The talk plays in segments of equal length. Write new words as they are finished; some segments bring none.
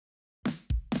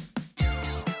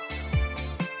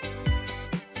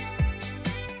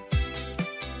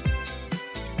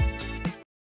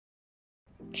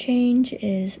Change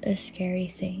is a scary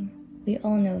thing. We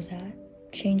all know that.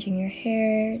 Changing your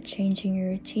hair, changing your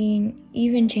routine,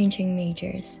 even changing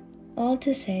majors. All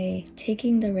to say,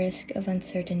 taking the risk of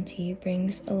uncertainty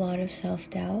brings a lot of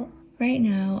self-doubt. Right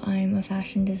now, I'm a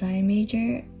fashion design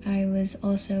major. I was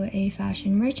also a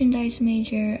fashion merchandise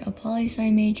major, a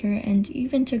poli-sci major, and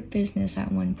even took business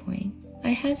at one point. I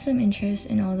had some interest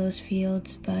in all those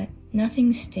fields, but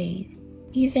nothing stayed.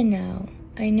 Even now,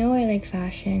 I know I like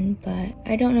fashion, but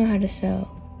I don't know how to sew.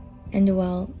 And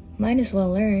well, might as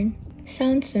well learn.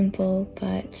 Sounds simple,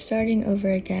 but starting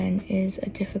over again is a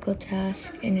difficult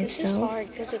task in itself. This is hard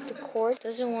because the cord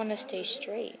doesn't want to stay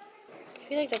straight. I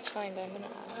feel like that's fine, but I'm gonna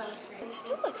ask. It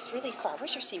still looks really far.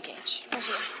 Where's your seam gauge? Right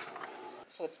here.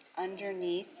 So it's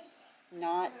underneath,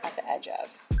 not at the edge of.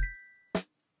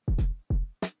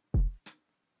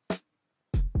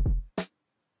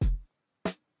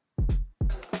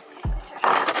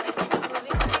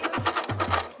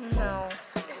 No.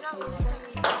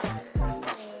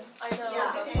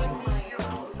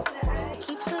 It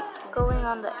keeps like going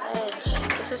on the edge.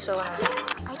 This is so annoying.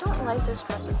 I don't like this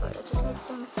dresser foot. It just makes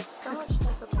things so much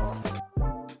difficult.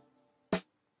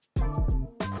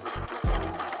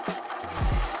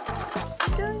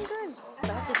 I'm doing good. If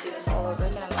I have to do this all over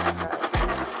again, I'm gonna cry.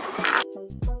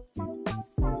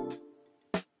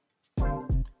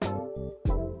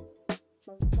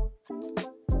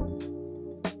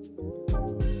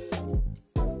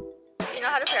 You know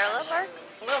how to parallel park?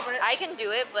 A little bit. I can do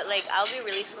it, but like I'll be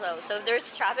really slow. So if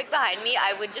there's traffic behind me,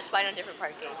 I would just find a different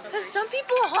parking. Because some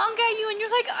people honk at you and you're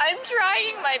like, I'm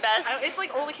trying my best. It's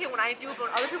like only okay when I do it,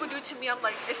 but when other people do it to me, I'm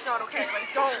like, it's not okay.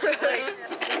 Like, don't. Like,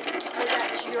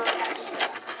 that's your action.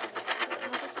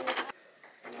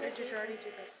 Did you already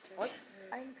do that still? What?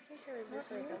 I'm pretty sure it's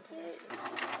this way.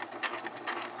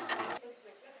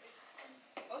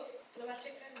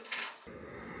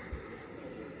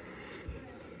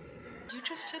 You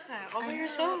just did that all by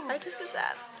yourself. I just did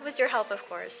that. With your help, of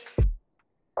course.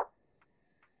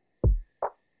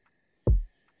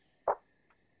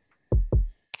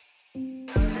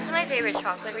 This is my favorite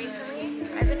chocolate recently.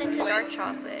 I've been into dark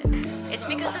chocolate. It's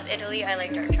because of Italy I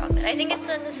like dark chocolate. I think it's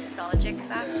the nostalgic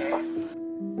factor.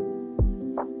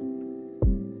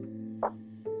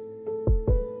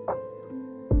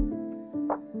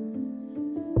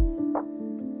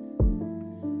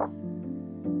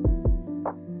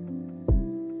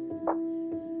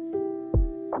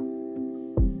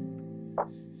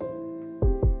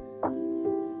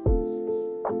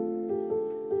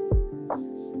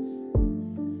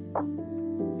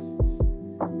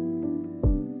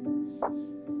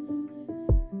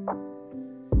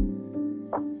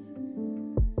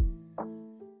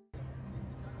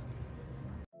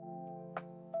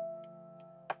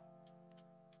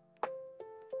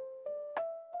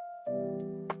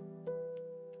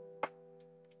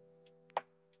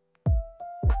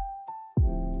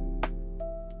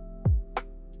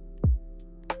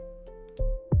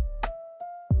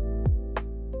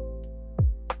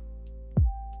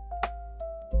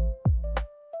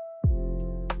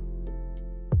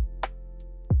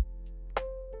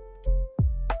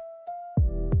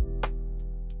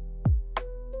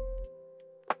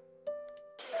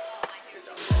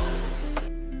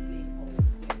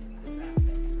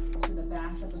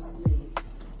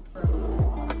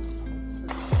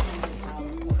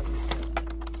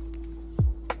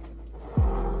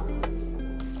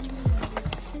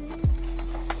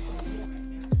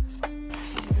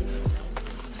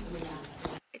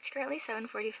 Currently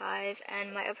 7:45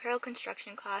 and my apparel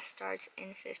construction class starts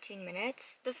in 15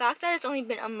 minutes. The fact that it's only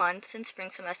been a month since spring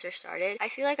semester started, I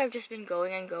feel like I've just been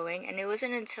going and going, and it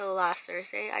wasn't until last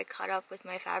Thursday I caught up with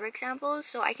my fabric samples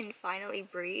so I can finally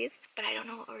breathe, but I don't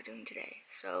know what we're doing today,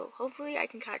 so hopefully I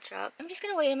can catch up. I'm just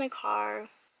gonna wait in my car.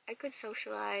 I could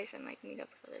socialize and like meet up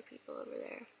with other people over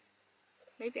there.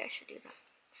 Maybe I should do that,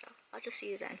 so I'll just see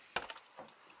you then.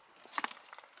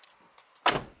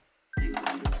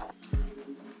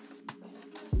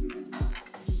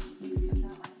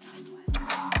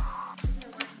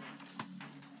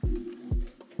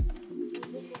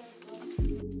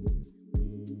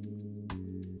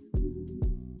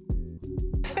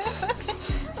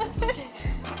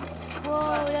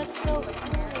 Whoa, that's so cool.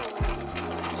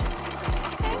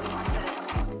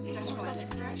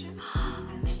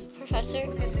 Professor?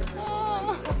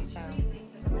 Oh.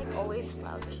 I'm like always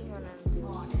slouching when I'm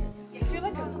doing it. You feel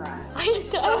like a grad. I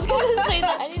was gonna say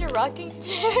that. I need a rocking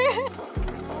chair.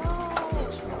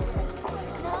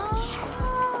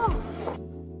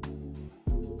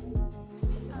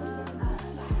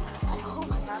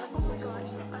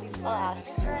 I'll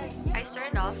ask. I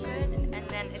started off good and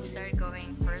then it started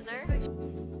going further.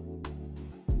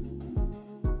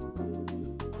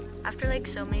 like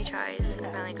so many tries,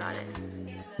 I finally got it.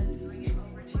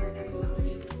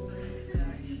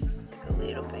 A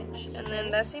little pinch. And then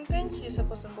that same pinch, you're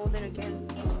supposed to hold it again.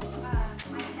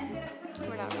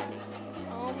 We're not ready.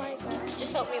 Oh my gosh.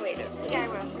 Just help me later. Yeah, I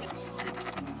will.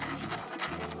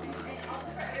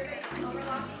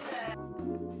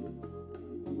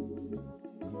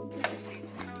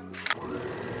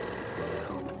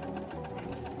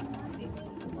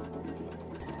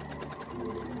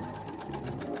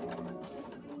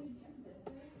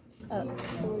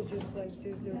 Or just like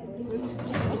this, it's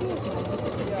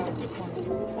yeah,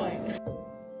 it's fine.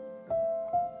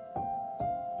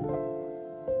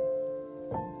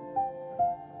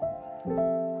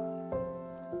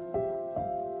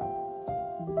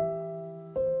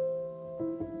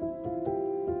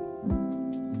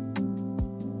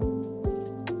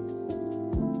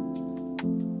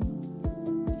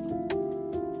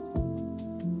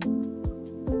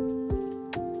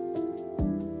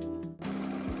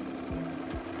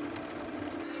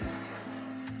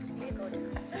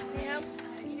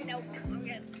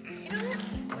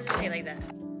 We'll just say it like that.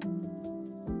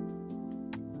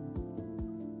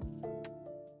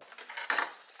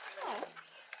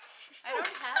 I don't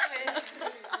have it.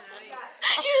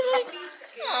 You're like,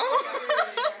 oh.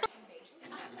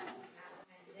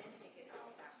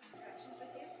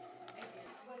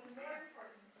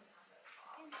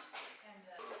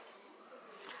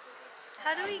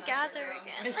 How do we gather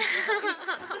again?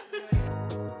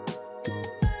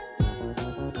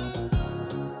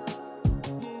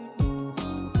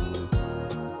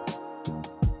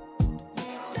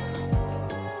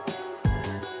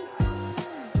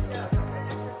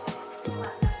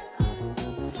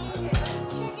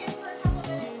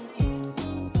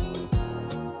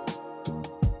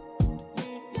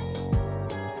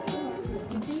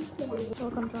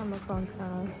 Welcome to our mukbang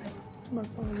class.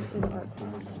 Mukbang in art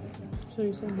class. So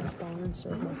you say mukbang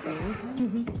instead of mukbang?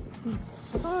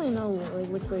 I don't really know like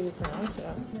which way you pronounce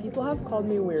it. People have called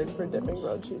me weird for dipping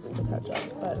grilled cheese into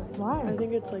ketchup, but Why? I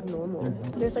think it's like normal.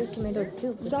 There's like tomato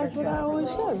soup. That's what I always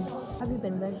said. Have you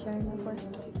been vegetarian before?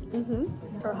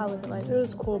 Mm-hmm. Or how was it like? It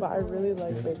was cool, but I really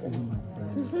like bacon.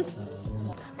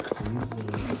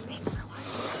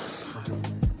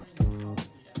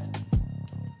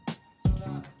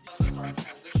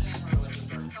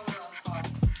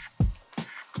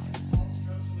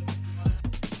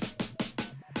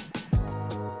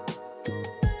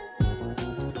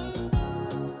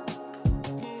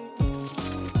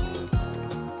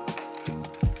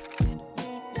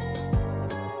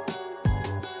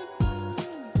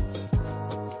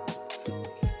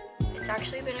 It's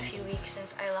actually been a few weeks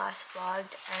since I last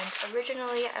vlogged, and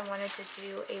originally I wanted to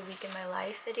do a week in my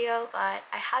life video, but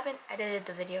I haven't edited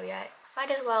the video yet. Might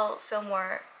as well film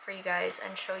more for you guys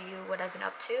and show you what I've been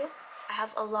up to. I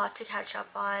have a lot to catch up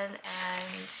on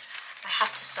and I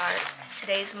have to start.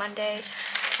 Today's Monday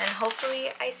and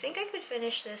hopefully I think I could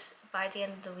finish this by the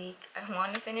end of the week. I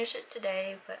want to finish it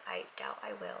today, but I doubt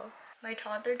I will. My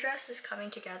toddler dress is coming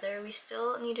together. We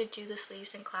still need to do the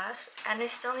sleeves in class, and I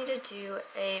still need to do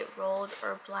a rolled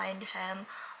or blind hem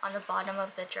on the bottom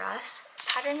of the dress.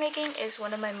 Pattern making is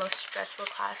one of my most stressful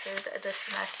classes this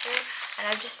semester, and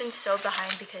I've just been so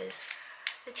behind because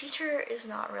the teacher is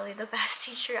not really the best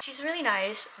teacher. She's really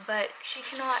nice, but she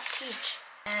cannot teach.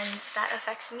 And that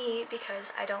affects me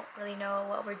because I don't really know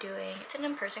what we're doing. It's an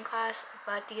in-person class,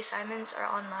 but the assignments are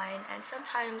online and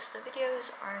sometimes the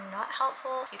videos are not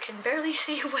helpful. You can barely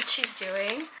see what she's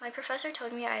doing. My professor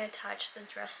told me I attached the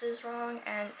dresses wrong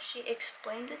and she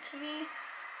explained it to me,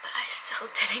 but I still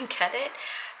didn't get it.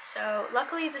 So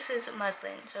luckily this is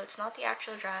muslin, so it's not the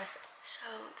actual dress. So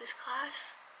this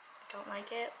class, I don't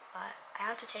like it, but I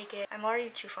have to take it. I'm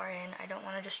already too far in. I don't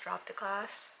want to just drop the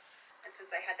class. And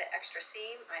since I had the extra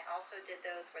seam, I also did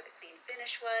those where the clean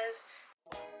finish was.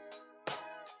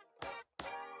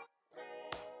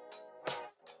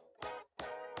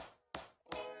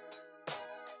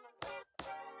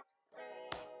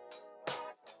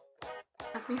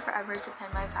 It took me forever to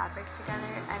pin my fabrics together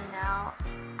and now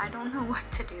I don't know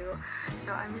what to do.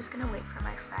 So I'm just gonna wait for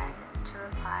my friend to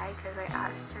reply because I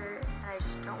asked her and I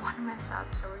just don't want to mess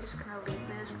up. So we're just gonna leave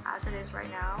this as it is right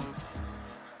now.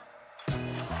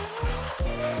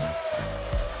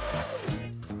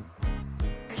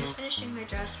 I just finished doing my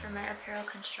dress for my apparel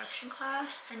construction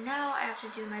class and now I have to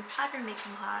do my pattern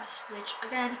making class, which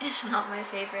again is not my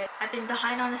favorite. I've been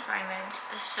behind on assignments,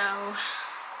 so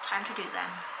time to do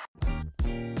them.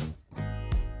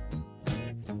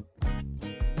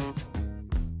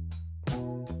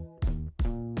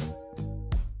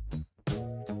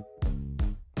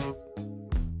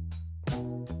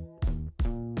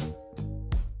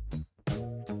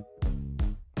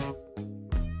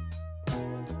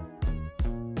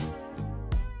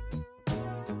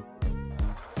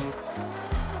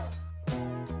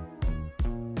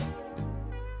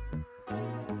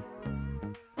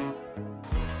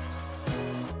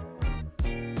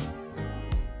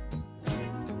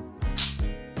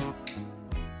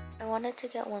 wanted to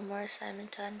get one more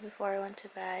assignment done before I went to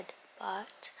bed,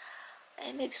 but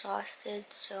I'm exhausted,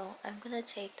 so I'm gonna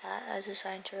take that as a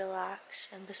sign to relax.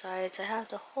 And besides, I have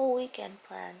the whole weekend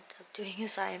planned of doing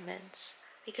assignments.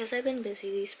 Because I've been busy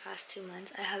these past 2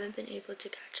 months, I haven't been able to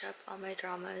catch up on my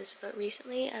dramas, but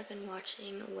recently I've been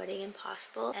watching Wedding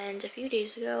Impossible, and a few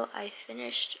days ago I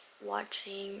finished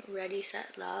watching Ready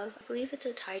Set Love. I believe it's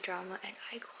a Thai drama, and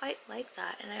I quite like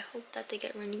that, and I hope that they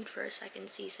get renewed for a second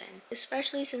season,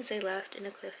 especially since they left in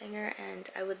a cliffhanger, and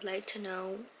I would like to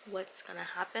know what's gonna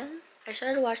happen. I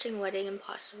started watching Wedding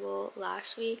Impossible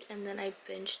last week, and then I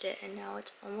binged it, and now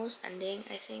it's almost ending.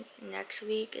 I think next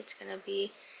week it's gonna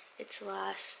be its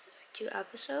last 2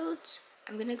 episodes.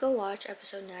 I'm gonna go watch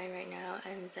episode 9 right now,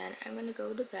 and then I'm gonna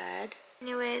go to bed.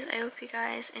 Anyways, I hope you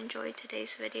guys enjoyed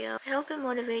today's video. I hope it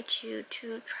motivates you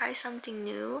to try something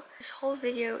new. This whole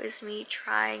video is me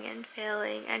trying and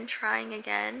failing and trying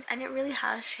again, and it really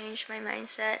has changed my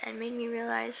mindset and made me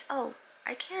realize, oh,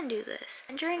 I can do this.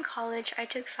 And during college, I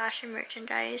took fashion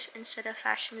merchandise instead of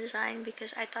fashion design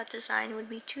because I thought design would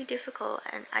be too difficult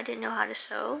and I didn't know how to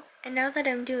sew. And now that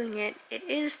I'm doing it, it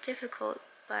is difficult,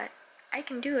 but I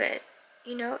can do it.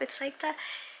 You know, it's like that.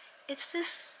 It's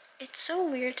so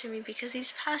weird to me because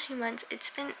these past few months, it's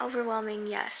been overwhelming,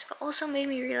 yes, but also made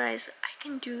me realize I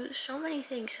can do so many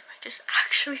things if I just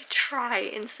actually try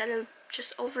instead of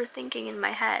just overthinking in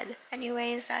my head.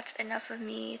 Anyways, that's enough of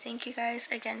me. Thank you guys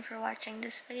again for watching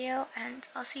this video, and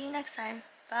I'll see you next time.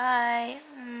 Bye!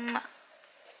 Mwah.